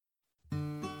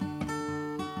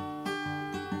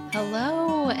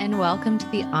Hello, and welcome to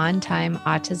the On Time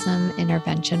Autism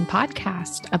Intervention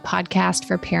Podcast, a podcast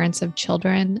for parents of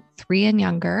children 3 and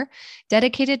younger,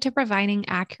 dedicated to providing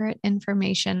accurate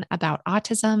information about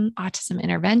autism, autism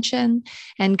intervention,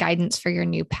 and guidance for your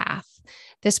new path.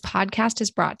 This podcast is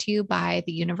brought to you by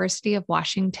the University of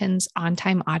Washington's On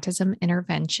Time Autism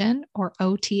Intervention, or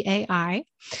OTAI.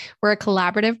 We're a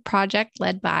collaborative project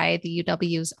led by the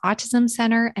UW's Autism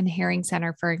Center and Herring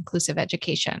Center for Inclusive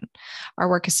Education. Our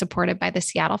work is supported by the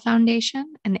Seattle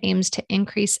Foundation and aims to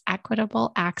increase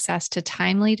equitable access to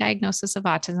timely diagnosis of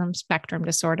autism spectrum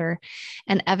disorder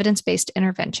and evidence-based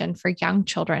intervention for young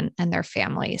children and their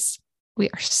families.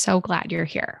 We are so glad you're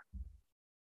here.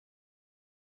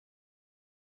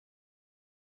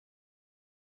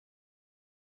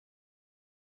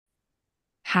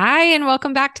 Hi, and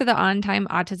welcome back to the On Time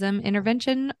Autism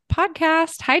Intervention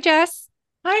Podcast. Hi, Jess.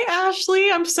 Hi, Ashley.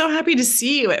 I'm so happy to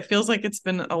see you. It feels like it's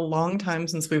been a long time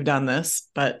since we've done this,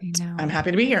 but I'm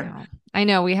happy to be here. I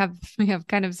know we have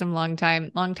kind of some long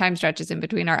time stretches in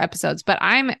between our episodes, but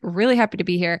I'm really happy to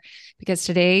be here because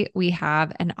today we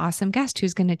have an awesome guest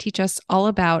who's going to teach us all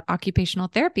about occupational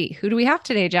therapy. Who do we have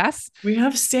today, Jess? We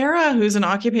have Sarah, who's an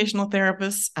occupational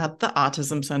therapist at the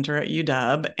Autism Center at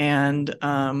UW,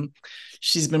 and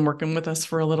she's been working with us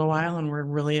for a little while, and we're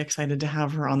really excited to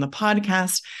have her on the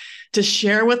podcast to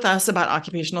share with us about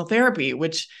occupational therapy,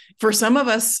 which for some of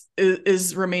us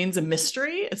remains a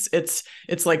mystery.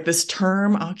 It's like this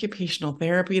term, occupational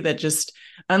therapy, that just,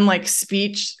 unlike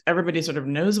speech, everybody sort of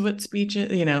knows what speech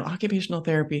is. Occupational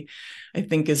therapy, I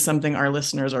think, is something our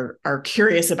listeners are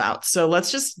curious about. So let's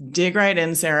just dig right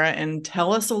in, Sarah, and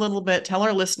tell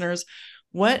our listeners,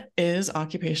 what is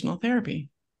occupational therapy?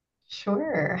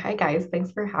 Sure. Hi, guys.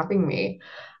 Thanks for having me.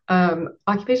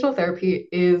 Occupational therapy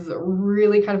is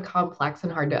really kind of complex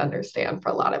and hard to understand for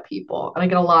a lot of people. And I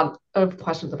get a lot of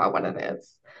questions about what it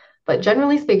is. But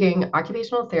generally speaking,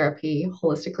 occupational therapy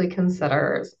holistically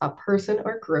considers a person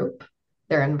or group,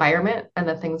 their environment, and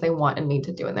the things they want and need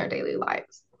to do in their daily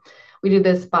lives. We do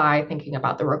this by thinking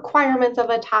about the requirements of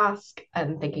a task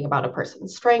and thinking about a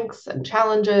person's strengths and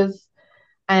challenges.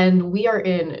 And we are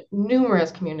in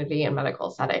numerous community and medical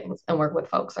settings and work with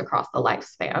folks across the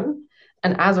lifespan.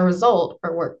 And as a result,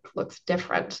 our work looks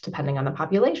different depending on the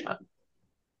population.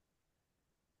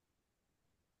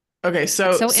 Okay,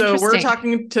 so we're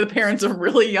talking to the parents of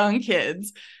really young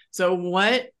kids. So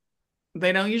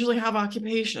they don't usually have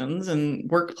occupations and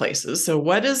workplaces. So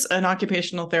what does an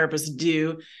occupational therapist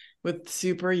do with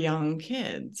super young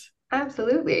kids?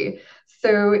 Absolutely.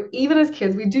 So even as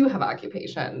kids, we do have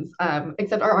occupations,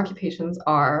 except our occupations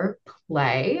are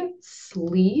play,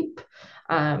 sleep,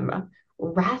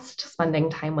 rest,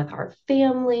 spending time with our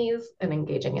families, and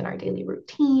engaging in our daily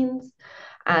routines.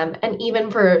 And even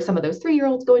for some of those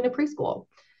 3-year-olds going to preschool.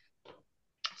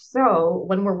 So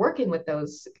when we're working with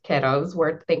those kiddos,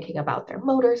 we're thinking about their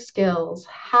motor skills,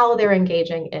 how they're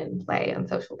engaging in play and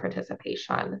social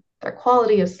participation, their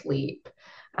quality of sleep,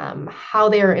 how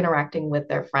they are interacting with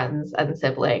their friends and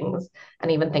siblings,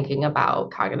 and even thinking about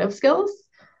cognitive skills.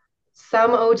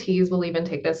 Some OTs will even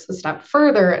take this a step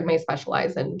further and may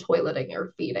specialize in toileting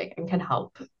or feeding and can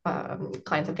help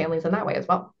clients and families in that way as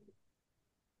well.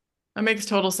 That makes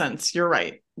total sense. You're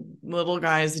right. Little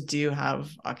guys do have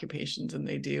occupations, and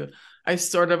they do. I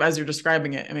sort of, as you're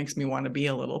describing it, it makes me want to be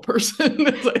a little person.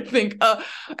 I think,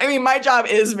 my job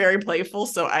is very playful,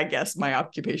 so I guess my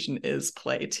occupation is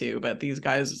play too. But these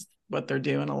guys, what they're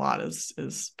doing a lot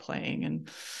is playing and,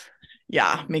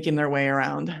 yeah, making their way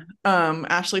around.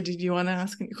 Ashley, did you want to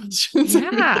ask any questions?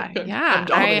 Yeah.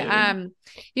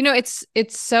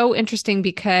 It's so interesting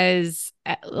because,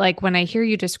 like, when I hear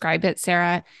you describe it,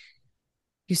 Sarah,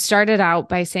 you started out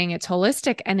by saying it's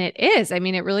holistic, and it is. I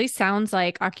mean, it really sounds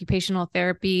like occupational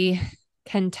therapy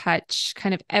can touch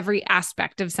kind of every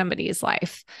aspect of somebody's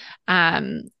life.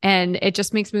 And it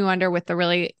just makes me wonder, with the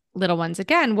really little ones,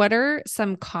 again, what are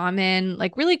some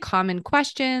really common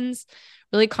questions,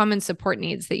 really common support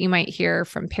needs that you might hear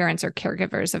from parents or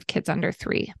caregivers of kids under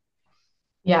 3?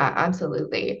 Yeah,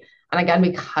 absolutely. And again,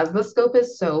 because the scope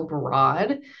is so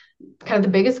broad, kind of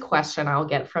the biggest question I'll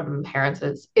get from parents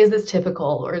is this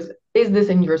typical, or is this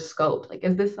in your scope? Like,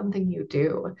 is this something you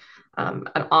do? And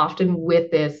often with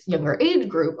this younger age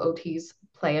group, OTs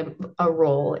play a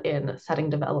role in setting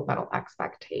developmental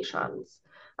expectations.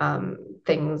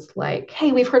 Things like,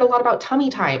 hey, we've heard a lot about tummy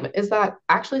time. Is that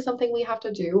actually something we have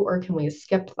to do, or can we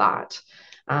skip that?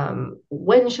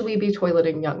 When should we be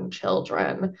toileting young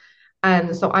children?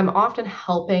 And so I'm often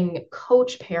helping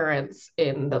coach parents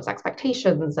in those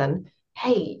expectations and,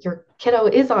 hey, your kiddo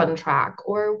is on track,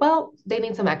 or, well, they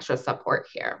need some extra support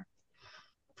here.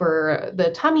 for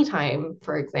the tummy time,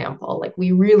 for example, like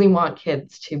we really want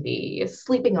kids to be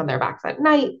sleeping on their backs at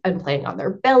night and playing on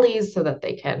their bellies so that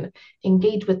they can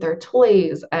engage with their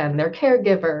toys and their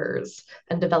caregivers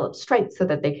and develop strength so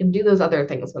that they can do those other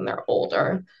things when they're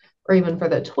older. Or even for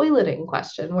the toileting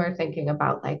question, we're thinking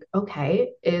about like,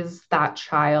 okay, is that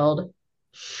child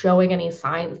showing any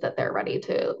signs that they're ready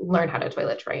to learn how to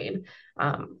toilet train?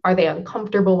 Are they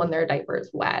uncomfortable when their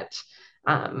diaper's wet?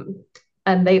 Um,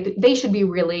 and they should be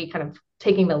really kind of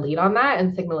taking the lead on that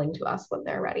and signaling to us when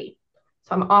they're ready.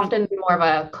 So I'm often more of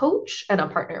a coach and a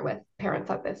partner with parents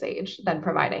at this age than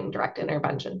providing direct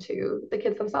intervention to the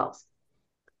kids themselves.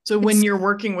 So when you're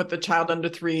working with the child under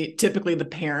 3, typically the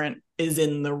parent is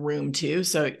in the room too.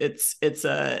 So it's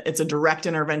a direct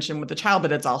intervention with the child,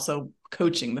 but it's also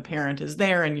coaching. The parent is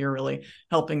there and you're really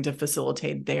helping to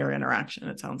facilitate their interaction,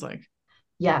 it sounds like.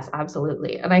 Yes,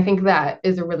 absolutely. And I think that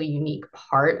is a really unique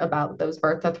part about those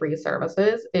birth to 3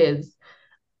 services is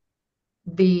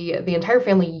the entire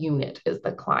family unit is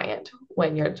the client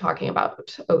when you're talking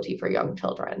about OT for young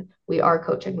children. We are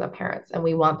coaching the parents and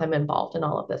we want them involved in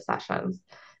all of the sessions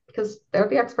because they're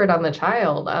the expert on the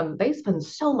child. They spend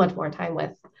so much more time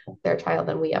with their child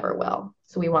than we ever will.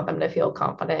 So we want them to feel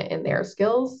confident in their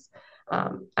skills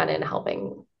and in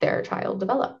helping their child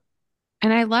develop.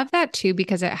 And I love that too,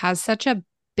 because it has such a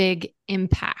big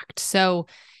impact. So,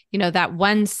 that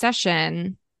one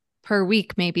session per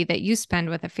week, maybe that you spend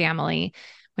with a family,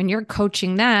 when you're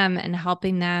coaching them and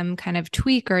helping them kind of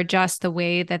tweak or adjust the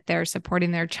way that they're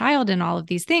supporting their child in all of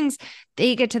these things,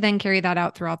 they get to then carry that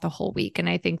out throughout the whole week. And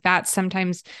I think that's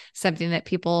sometimes something that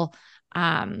people,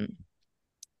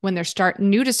 when they're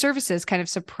new to services, kind of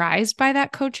surprised by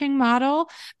that coaching model,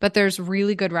 but there's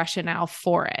really good rationale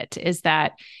for it, is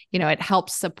that, it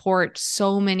helps support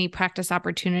so many practice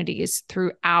opportunities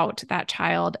throughout that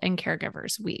child and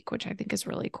caregivers week, which I think is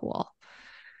really cool.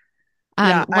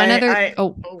 Yeah,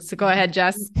 so go ahead,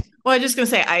 Jess. Well, I'm just going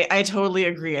to say, I totally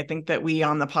agree. I think that we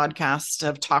on the podcast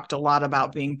have talked a lot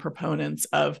about being proponents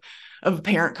of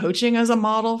parent coaching as a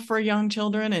model for young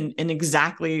children and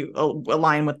exactly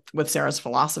align with Sarah's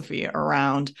philosophy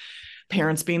around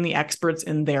parents being the experts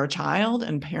in their child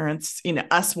and parents,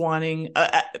 us wanting,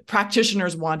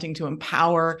 practitioners wanting to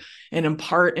empower and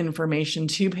impart information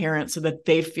to parents so that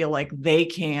they feel like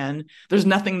there's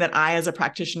nothing that I as a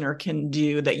practitioner can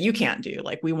do that you can't do.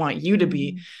 Like we want you to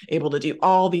be able to do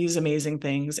all these amazing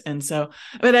things. And so,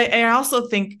 but I also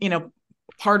think,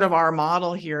 part of our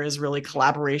model here is really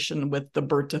collaboration with the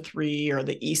Birth to 3 or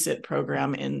the ESIT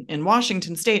program in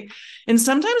Washington State. And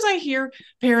sometimes I hear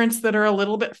parents that are a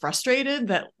little bit frustrated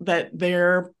that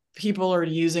their people are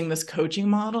using this coaching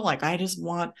model. Like, I just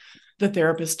want the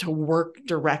therapist to work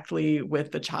directly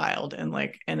with the child. And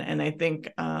I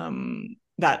think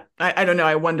that I don't know.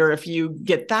 I wonder if you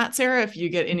get that, Sarah, if you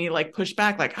get any like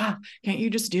pushback, like, can't you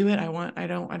just do it? I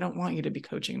don't want you to be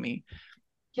coaching me.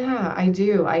 Yeah, I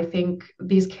do. I think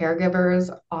these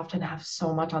caregivers often have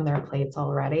so much on their plates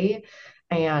already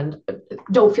and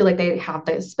don't feel like they have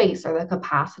the space or the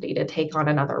capacity to take on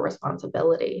another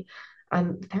responsibility.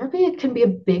 And therapy can be a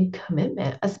big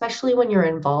commitment, especially when you're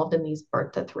involved in these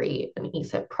birth to 3 and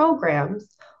ESIP programs.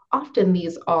 Often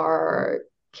these are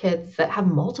kids that have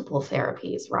multiple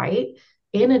therapies, right?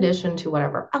 In addition to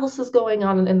whatever else is going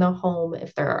on in the home,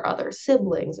 if there are other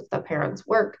siblings, if the parents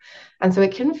work. And so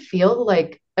it can feel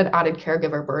like an added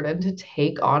caregiver burden to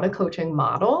take on a coaching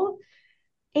model.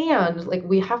 And like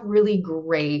we have really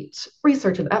great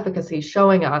research and efficacy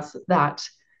showing us that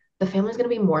the family is going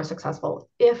to be more successful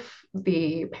if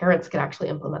the parents can actually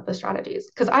implement the strategies.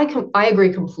 Because I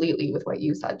agree completely with what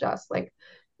you said, Jess. Like,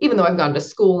 even though I've gone to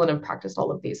school and have practiced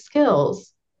all of these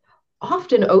skills,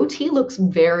 often OT looks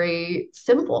very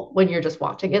simple when you're just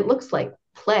watching. It looks like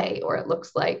play, or it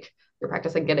looks like you're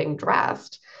practicing getting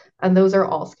dressed. And those are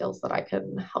all skills that I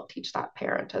can help teach that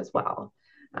parent as well.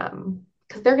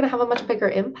 Because they're going to have a much bigger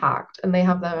impact and they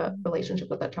have the relationship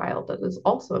with the child that is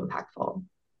also impactful.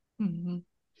 Mm-hmm.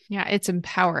 Yeah, it's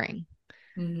empowering.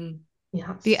 Mm-hmm.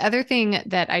 Yes. The other thing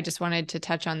that I just wanted to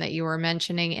touch on that you were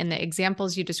mentioning in the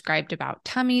examples you described about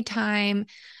tummy time,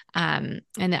 and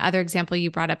the other example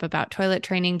you brought up about toilet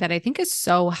training that I think is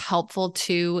so helpful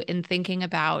too in thinking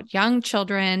about young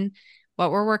children,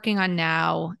 what we're working on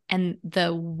now, and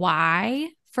the why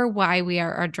we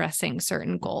are addressing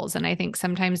certain goals. And I think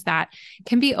sometimes that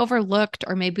can be overlooked,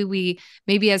 or maybe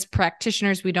as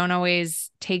practitioners, we don't always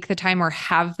take the time or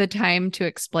have the time to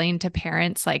explain to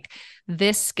parents, like,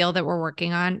 this skill that we're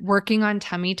working on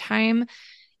tummy time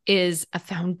is a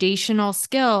foundational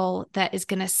skill that is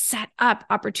going to set up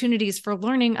opportunities for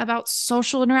learning about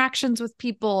social interactions with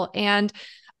people and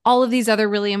all of these other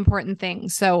really important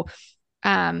things. So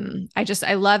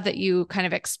I love that you kind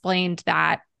of explained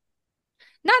that,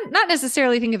 not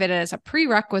necessarily think of it as a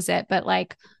prerequisite, but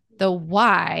like the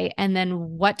why, and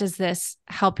then what does this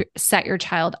help set your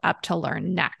child up to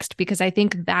learn next? Because I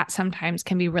think that sometimes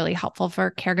can be really helpful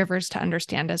for caregivers to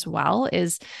understand as well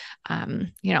is,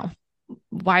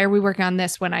 why are we working on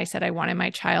this when I said I wanted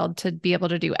my child to be able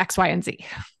to do X, Y, and Z?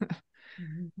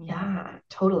 Yeah,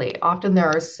 totally. Often there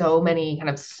are so many kind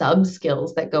of sub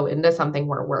skills that go into something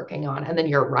we're working on. And then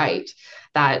you're right,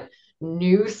 that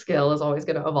new skill is always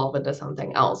going to evolve into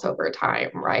something else over time,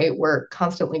 right? We're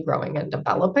constantly growing and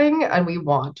developing, and we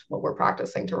want what we're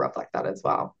practicing to reflect that as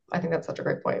well. I think that's such a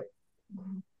great point.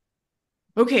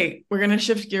 Okay, we're going to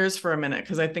shift gears for a minute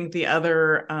because I think the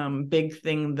other big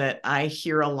thing that I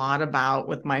hear a lot about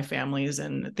with my families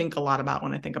and think a lot about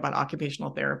when I think about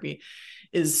occupational therapy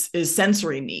is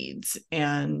sensory needs.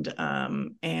 And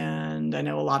I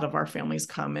know a lot of our families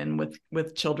come in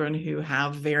with children who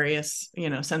have various,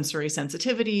 sensory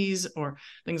sensitivities or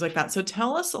things like that. So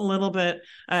tell us a little bit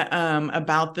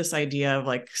about this idea of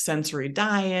like sensory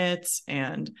diets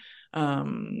and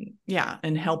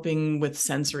and helping with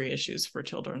sensory issues for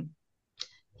children.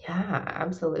 Yeah,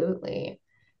 absolutely.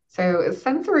 So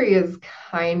sensory is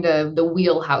kind of the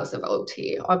wheelhouse of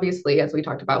OT. Obviously, as we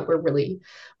talked about, we're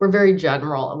very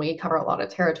general and we cover a lot of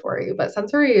territory, but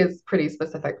sensory is pretty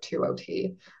specific to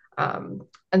OT. And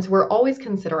so we're always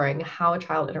considering how a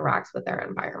child interacts with their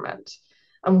environment.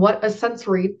 And what a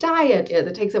sensory diet is,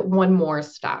 it takes it one more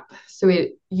step. So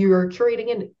you're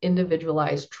curating an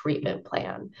individualized treatment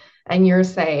plan, and you're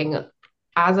saying,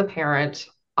 as a parent,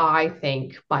 I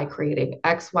think by creating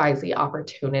XYZ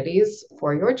opportunities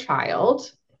for your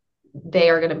child,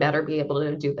 they are going to better be able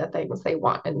to do the things they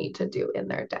want and need to do in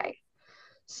their day.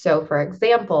 So, for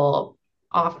example,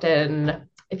 often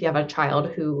if you have a child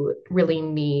who really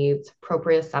needs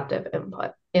proprioceptive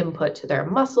input to their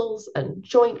muscles and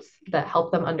joints that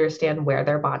help them understand where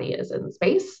their body is in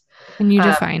space. Can you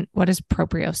define what is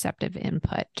proprioceptive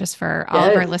input, just for all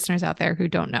of our listeners out there who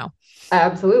don't know?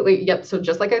 Absolutely. Yep. So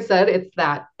just like I said, it's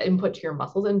that input to your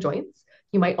muscles and joints.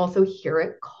 You might also hear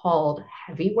it called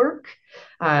heavy work.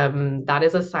 That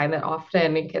is a sign that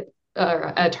often gets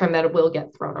a term that will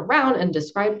get thrown around and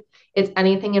described. It's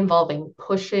anything involving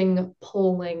pushing,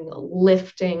 pulling,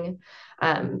 lifting,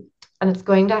 and it's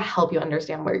going to help you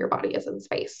understand where your body is in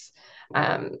space.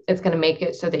 It's going to make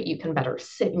it so that you can better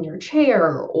sit in your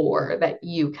chair or that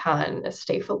you can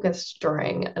stay focused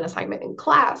during an assignment in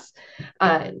class.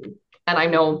 And I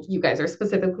know you guys are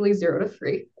specifically 0 to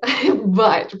 3,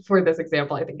 but for this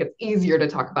example, I think it's easier to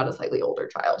talk about a slightly older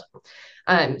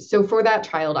child. So for that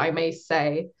child, I may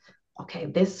say, okay,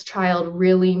 this child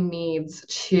really needs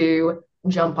to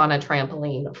jump on a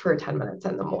trampoline for 10 minutes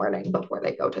in the morning before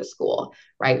they go to school,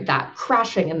 right? That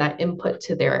crashing and that input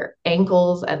to their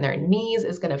ankles and their knees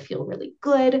is going to feel really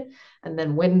good. And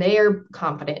then when they are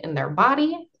confident in their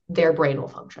body, their brain will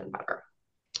function better,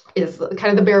 is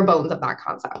kind of the bare bones of that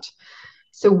concept.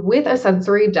 So with a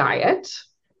sensory diet,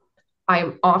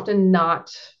 I'm often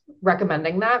not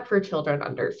recommending that for children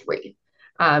under 3,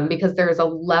 because there's a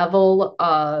high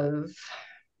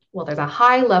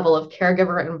level of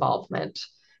caregiver involvement.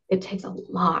 It takes a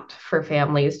lot for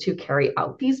families to carry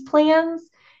out these plans.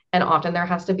 And often there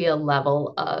has to be a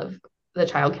level of the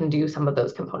child can do some of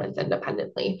those components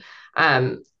independently.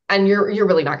 And you're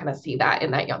really not going to see that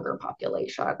in that younger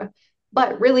population.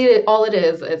 But really, all it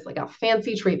is like a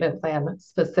fancy treatment plan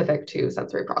specific to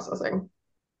sensory processing.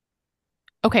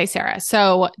 Okay, Sarah.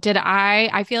 So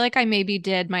I feel like I maybe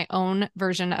did my own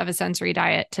version of a sensory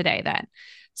diet today then.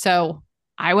 So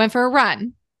I went for a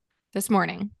run this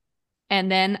morning and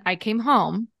then I came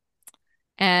home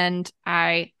and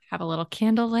I have a little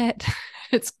candle lit.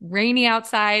 It's rainy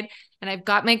outside and I've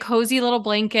got my cozy little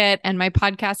blanket and my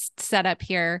podcast set up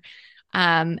here.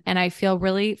 And I feel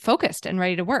really focused and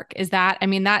ready to work.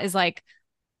 That is like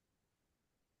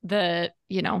the,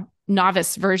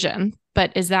 novice version,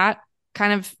 but is that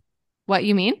kind of what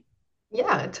you mean?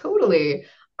 Yeah, totally.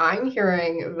 I'm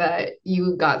hearing that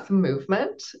you got some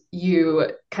movement.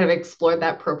 You kind of explored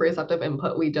that proprioceptive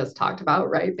input we just talked about,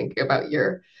 right? Thinking about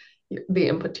the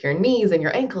input to your knees and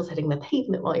your ankles hitting the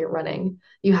pavement while you're running.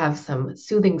 You have some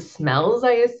soothing smells,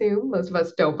 I assume. Most of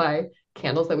us don't buy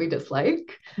candles that we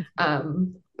dislike.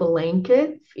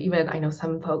 Blankets, even I know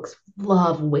some folks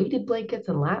love weighted blankets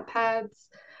and lap pads.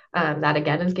 That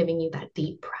again is giving you that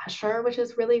deep pressure, which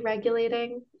is really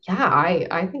regulating. Yeah,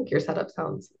 I think your setup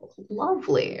sounds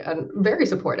lovely and very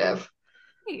supportive.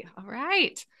 Hey, all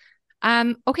right.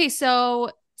 Okay, so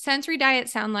sensory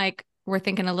diets sound like we're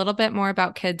thinking a little bit more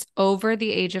about kids over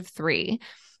the age of 3.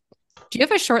 Do you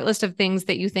have a short list of things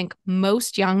that you think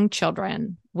most young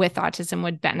children with autism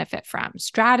would benefit from?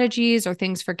 Strategies or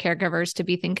things for caregivers to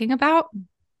be thinking about?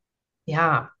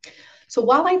 Yeah. So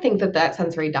while I think that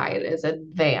sensory diet is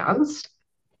advanced,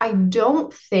 I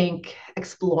don't think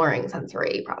exploring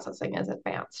sensory processing is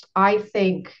advanced. I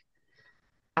think,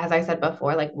 as I said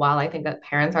before, like while I think that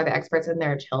parents are the experts in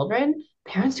their children,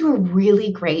 parents do a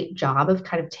really great job of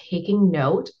kind of taking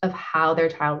note of how their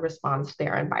child responds to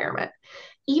their environment.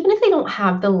 Even if they don't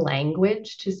have the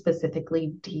language to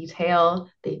specifically detail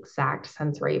the exact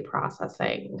sensory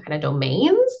processing kind of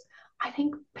domains, I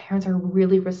think parents are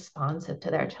really responsive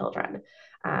to their children.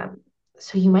 Um,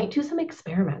 so you might do some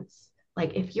experiments.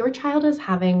 Like if your child is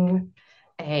having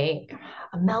a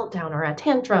meltdown or a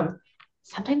tantrum,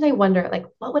 sometimes I wonder, like,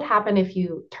 what would happen if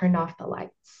you turned off the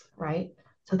lights, right?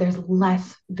 So there's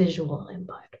less visual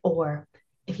input, or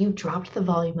if you dropped the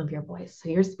volume of your voice, so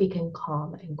you're speaking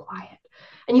calm and quiet.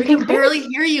 And you can barely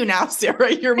hear you now,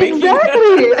 Sarah. You're making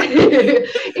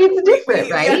it's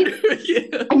different, right?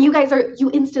 Yeah. And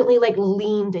you instantly like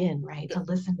leaned in, right, to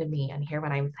listen to me and hear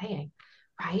what I'm saying,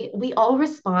 right? We all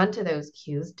respond to those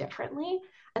cues differently.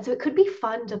 And so it could be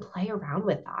fun to play around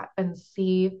with that and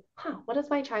see, what does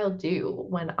my child do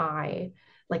when I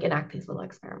like enact these little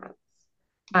experiments?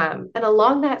 And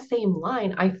along that same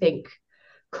line, I think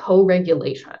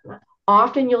co-regulation.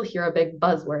 Often you'll hear a big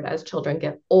buzzword as children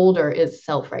get older is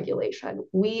self-regulation.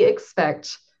 We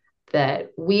expect that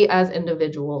we as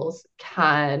individuals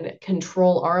can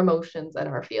control our emotions and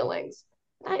our feelings.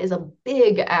 That is a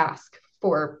big ask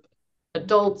for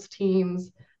adults,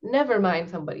 teens, never mind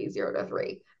somebody 0 to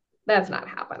 3. That's not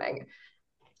happening.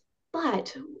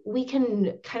 But we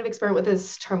can kind of experiment with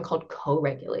this term called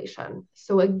co-regulation.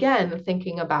 So again,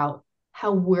 thinking about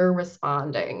how we're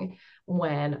responding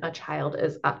when a child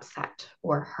is upset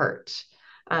or hurt.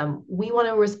 We want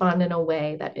to respond in a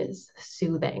way that is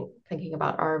soothing, thinking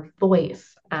about our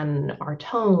voice and our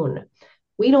tone.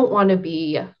 We don't want to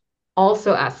be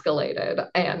also escalated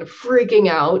and freaking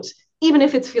out, even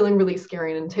if it's feeling really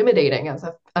scary and intimidating as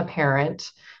a parent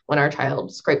when our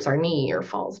child scrapes our knee or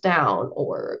falls down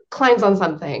or climbs on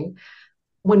something.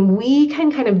 When we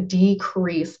can kind of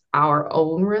decrease our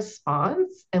own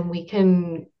response and we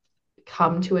can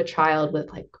come to a child with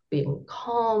like being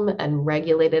calm and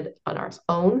regulated on our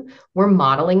own, we're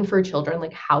modeling for children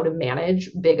like how to manage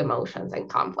big emotions and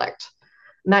conflict.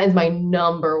 And that is my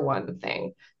number one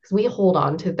thing, because we hold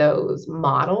on to those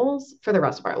models for the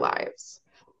rest of our lives.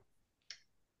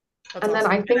 That's and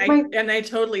awesome. then I think and I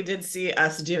totally did see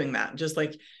us doing that. Just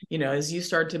like, as you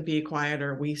start to be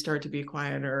quieter, we start to be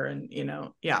quieter. And,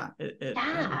 that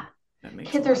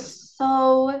makes kids are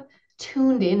so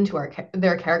tuned into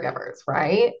their caregivers,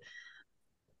 right?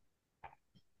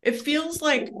 It feels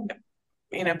like,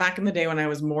 back in the day when I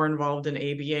was more involved in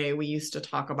ABA, we used to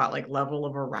talk about like level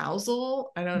of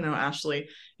arousal. I don't know, Ashley,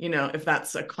 if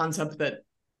that's a concept that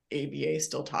ABA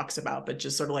still talks about, but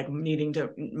just sort of like needing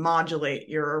to modulate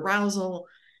your arousal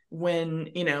when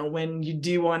you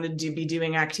do want to be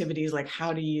doing activities. Like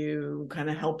how do you kind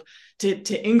of help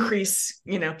to increase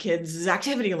kids'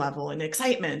 activity level and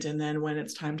excitement, and then when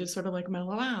it's time to sort of like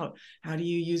mellow out, how do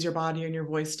you use your body and your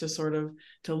voice to sort of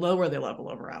to lower the level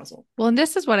of arousal? Well, and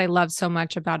this is what I love so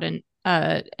much about an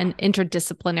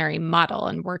interdisciplinary model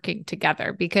and working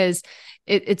together, because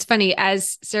it's funny,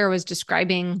 as Sarah was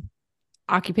describing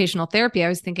occupational therapy, I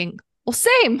was thinking, well,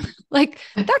 same, like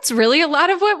that's really a lot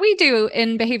of what we do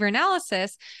in behavior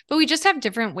analysis, but we just have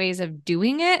different ways of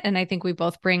doing it. And I think we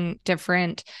both bring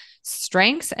different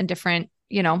strengths and different,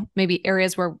 maybe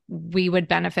areas where we would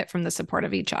benefit from the support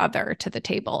of each other to the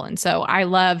table. And so I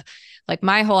love, like,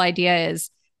 my whole idea is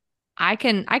I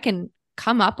can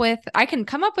come up with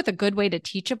a good way to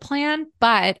teach a plan,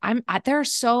 but there are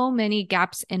so many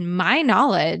gaps in my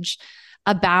knowledge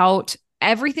about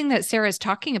everything that Sarah is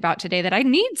talking about today that I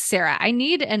need Sarah. I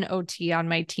need an OT on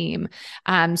my team,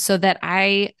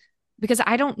 because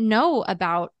I don't know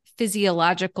about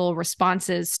physiological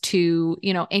responses to,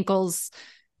 ankles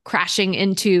crashing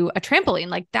into a trampoline.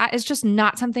 Like that is just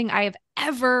not something I have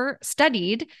ever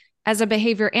studied as a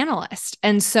behavior analyst.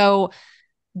 And so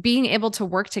being able to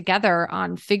work together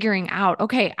on figuring out,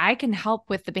 okay, I can help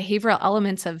with the behavioral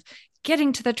elements of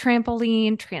getting to the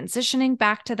trampoline, transitioning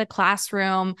back to the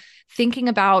classroom, thinking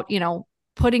about,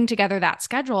 putting together that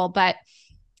schedule. But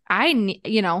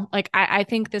I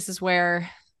think this is where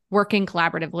working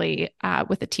collaboratively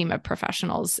with a team of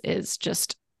professionals is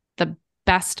just the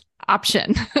best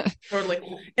option. Totally.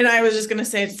 And I was just going to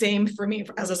say, same for me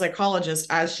as a psychologist.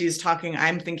 As she's talking,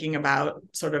 I'm thinking about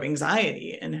sort of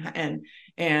anxiety and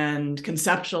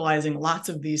conceptualizing lots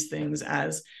of these things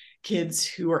as kids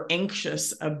who are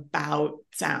anxious about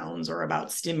sounds or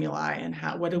about stimuli, and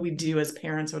what do we do as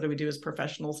parents, what do we do as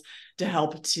professionals to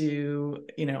help to,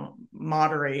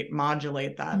 modulate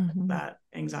that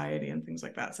anxiety and things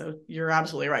like that. So you're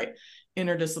absolutely right.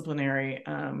 Interdisciplinary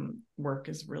work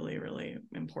is really, really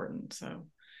important. So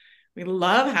we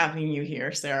love having you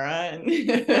here, Sarah.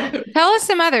 Tell us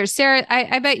some others. Sarah,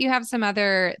 I bet you have some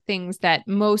other things that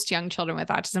most young children with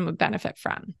autism would benefit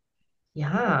from.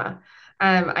 Yeah.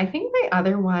 I think my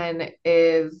other one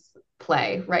is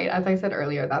play, right? As I said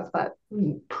earlier, that's that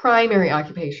primary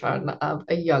occupation of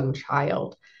a young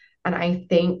child. And I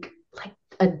think like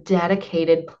a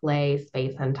dedicated play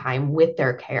space and time with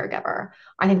their caregiver.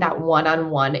 I think that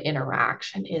one-on-one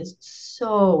interaction is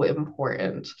so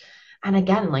important. And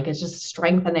again, like it's just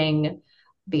strengthening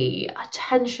the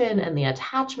attention and the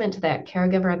attachment to that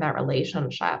caregiver and that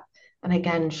relationship. And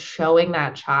again, showing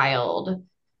that child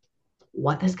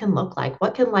what this can look like,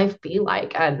 what can life be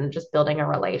like, and just building a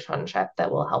relationship that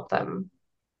will help them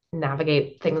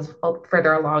navigate things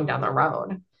further along down the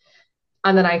road.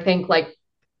 And then I think like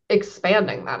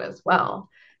expanding that as well,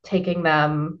 taking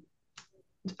them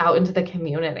out into the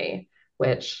community,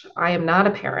 which I am not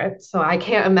a parent, so I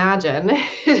can't imagine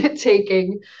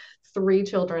taking 3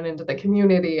 children into the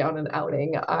community on an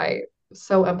outing. I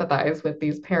so empathize with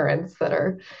these parents that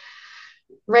are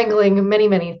wrangling many,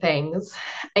 many things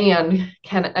and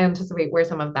can anticipate where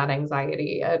some of that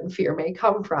anxiety and fear may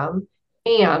come from.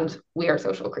 And we are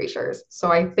social creatures.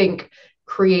 So I think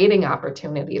creating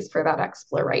opportunities for that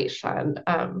exploration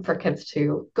for kids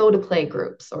to go to play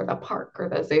groups or the park or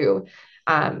the zoo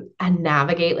and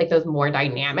navigate like those more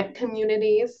dynamic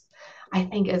communities, I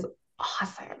think is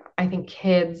awesome. I think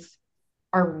kids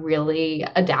are really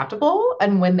adaptable.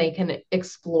 And when they can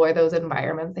explore those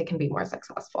environments, they can be more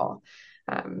successful.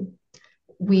 Um,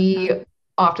 we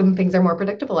often things are more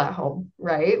predictable at home,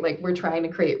 right? Like we're trying to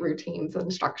create routines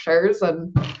and structures,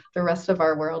 and the rest of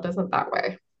our world isn't that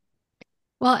way.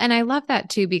 Well, and I love that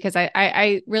too, because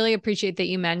I really appreciate that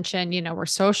you mentioned, we're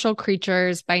social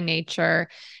creatures by nature.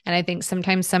 And I think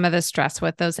sometimes some of the stress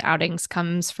with those outings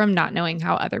comes from not knowing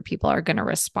how other people are going to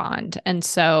respond. And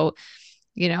so,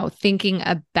 thinking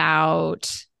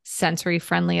about sensory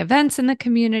friendly events in the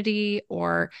community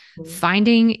or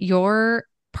finding your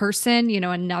person,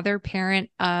 another parent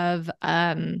of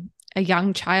a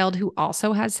young child who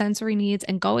also has sensory needs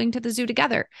and going to the zoo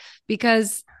together,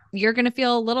 because you're going to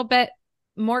feel a little bit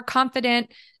more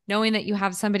confident knowing that you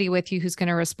have somebody with you who's going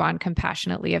to respond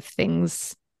compassionately if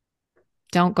things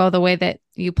don't go the way that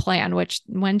you plan, which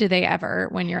when do they ever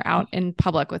when you're out in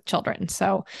public with children?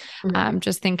 So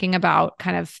just thinking about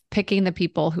kind of picking the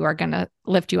people who are going to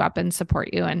lift you up and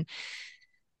support you, and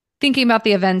thinking about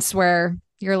the events where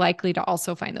you're likely to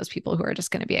also find those people who are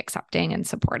just going to be accepting and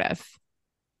supportive.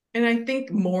 And I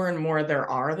think more and more there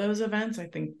are those events. I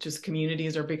think just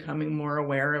communities are becoming more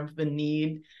aware of the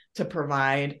need to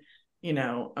provide,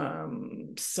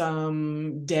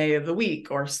 some day of the week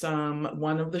or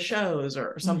one of the shows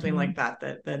or something like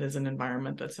that is an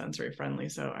environment that's sensory friendly.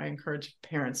 So I encourage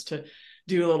parents to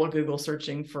do a little Google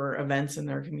searching for events in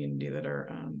their community that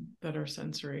are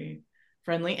sensory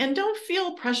friendly, and don't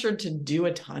feel pressured to do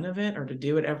a ton of it or to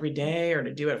do it every day or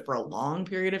to do it for a long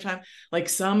period of time. Like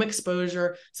some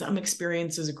exposure, some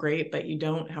experience is great, but you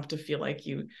don't have to feel like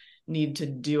you need to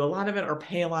do a lot of it or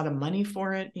pay a lot of money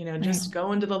for it. Just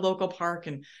go into the local park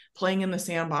and playing in the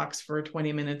sandbox for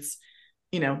 20 minutes,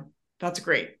 that's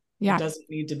great. Yeah. It doesn't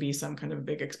need to be some kind of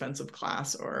big expensive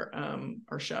class or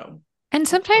show. And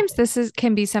sometimes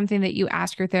can be something that you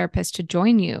ask your therapist to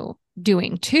join you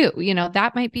doing too.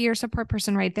 That might be your support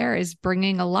person right there, is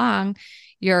bringing along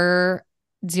your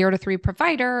 0 to 3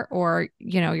 provider or,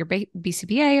 your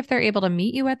BCBA if they're able to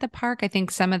meet you at the park. I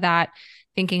think some of that,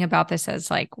 thinking about this as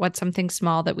like, what's something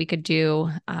small that we could do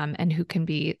and who can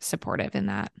be supportive in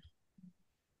that.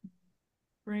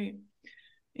 Right.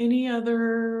 Any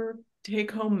other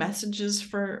take-home messages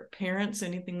for parents?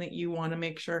 Anything that you want to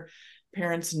make sure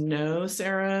parents know,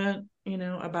 Sarah,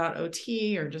 about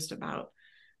OT or just about,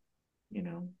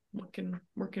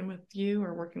 working with you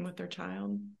or working with their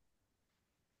child?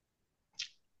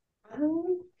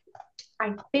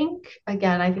 I think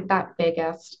that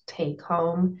biggest take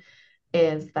home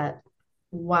is that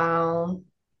while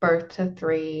birth to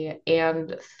 3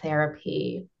 and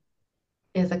therapy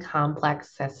is a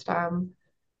complex system,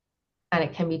 and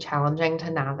it can be challenging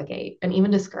to navigate and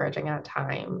even discouraging at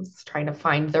times, trying to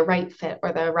find the right fit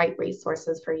or the right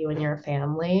resources for you and your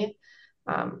family.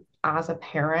 As a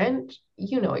parent,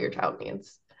 you know what your child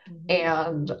needs.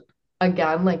 And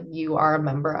again, like you are a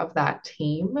member of that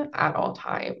team at all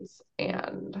times.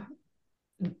 And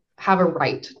have a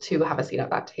right to have a seat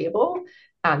at that table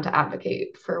and to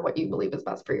advocate for what you believe is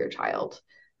best for your child,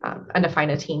 and to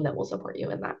find a team that will support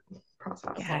you in that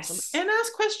process. Awesome. And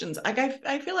ask questions. Like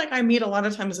I feel like I meet a lot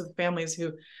of times with families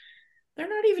who they're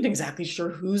not even exactly sure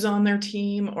who's on their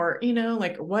team or,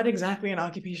 like what exactly an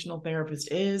occupational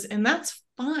therapist is. And that's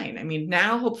fine. I mean,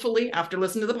 now, hopefully, after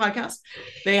listening to the podcast,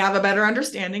 they have a better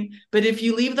understanding. But if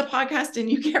you leave the podcast and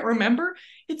you can't remember,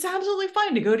 it's absolutely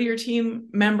fine to go to your team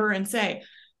member and say,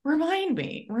 remind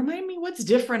me what's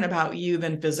different about you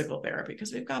than physical therapy,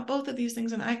 because we've got both of these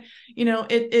things. And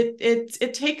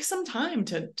it takes some time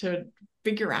to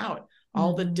figure out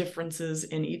all the differences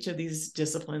in each of these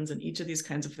disciplines and each of these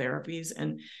kinds of therapies.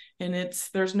 And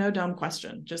there's no dumb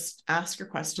question. Just ask your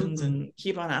questions and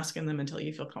keep on asking them until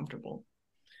you feel comfortable.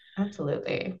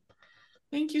 Absolutely.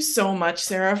 Thank you so much,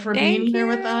 Sarah, for being here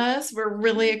with us. We're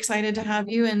really excited to have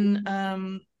you. And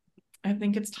I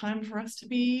think it's time for us to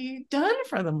be done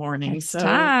for the morning. It's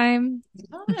time.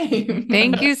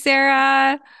 Thank you,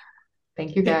 Sarah.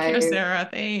 Thank you, guys. Take care, Sarah.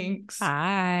 Thanks.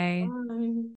 Bye.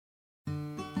 Bye.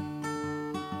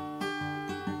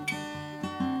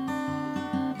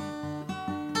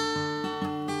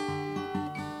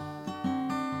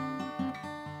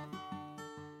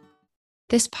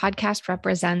 This podcast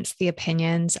represents the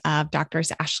opinions of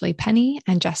Doctors Ashley Penny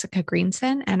and Jessica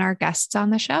Greenson and our guests on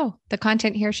the show. The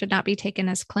content here should not be taken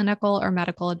as clinical or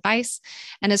medical advice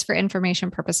and is for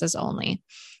information purposes only.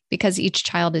 Because each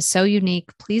child is so unique,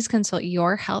 please consult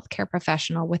your healthcare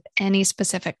professional with any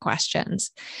specific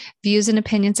questions. Views and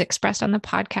opinions expressed on the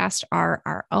podcast are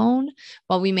our own.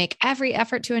 While we make every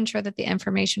effort to ensure that the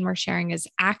information we're sharing is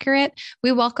accurate,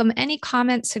 we welcome any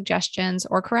comments, suggestions,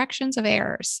 or corrections of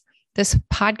errors. This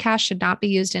podcast should not be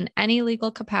used in any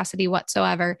legal capacity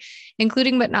whatsoever,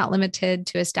 including but not limited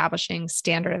to establishing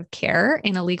standard of care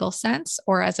in a legal sense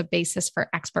or as a basis for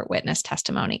expert witness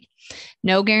testimony.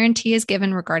 No guarantee is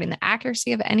given regarding the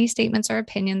accuracy of any statements or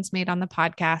opinions made on the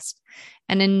podcast,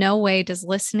 and in no way does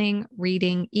listening,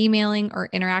 reading, emailing, or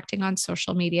interacting on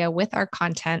social media with our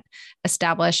content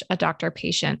establish a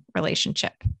doctor-patient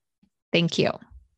relationship. Thank you.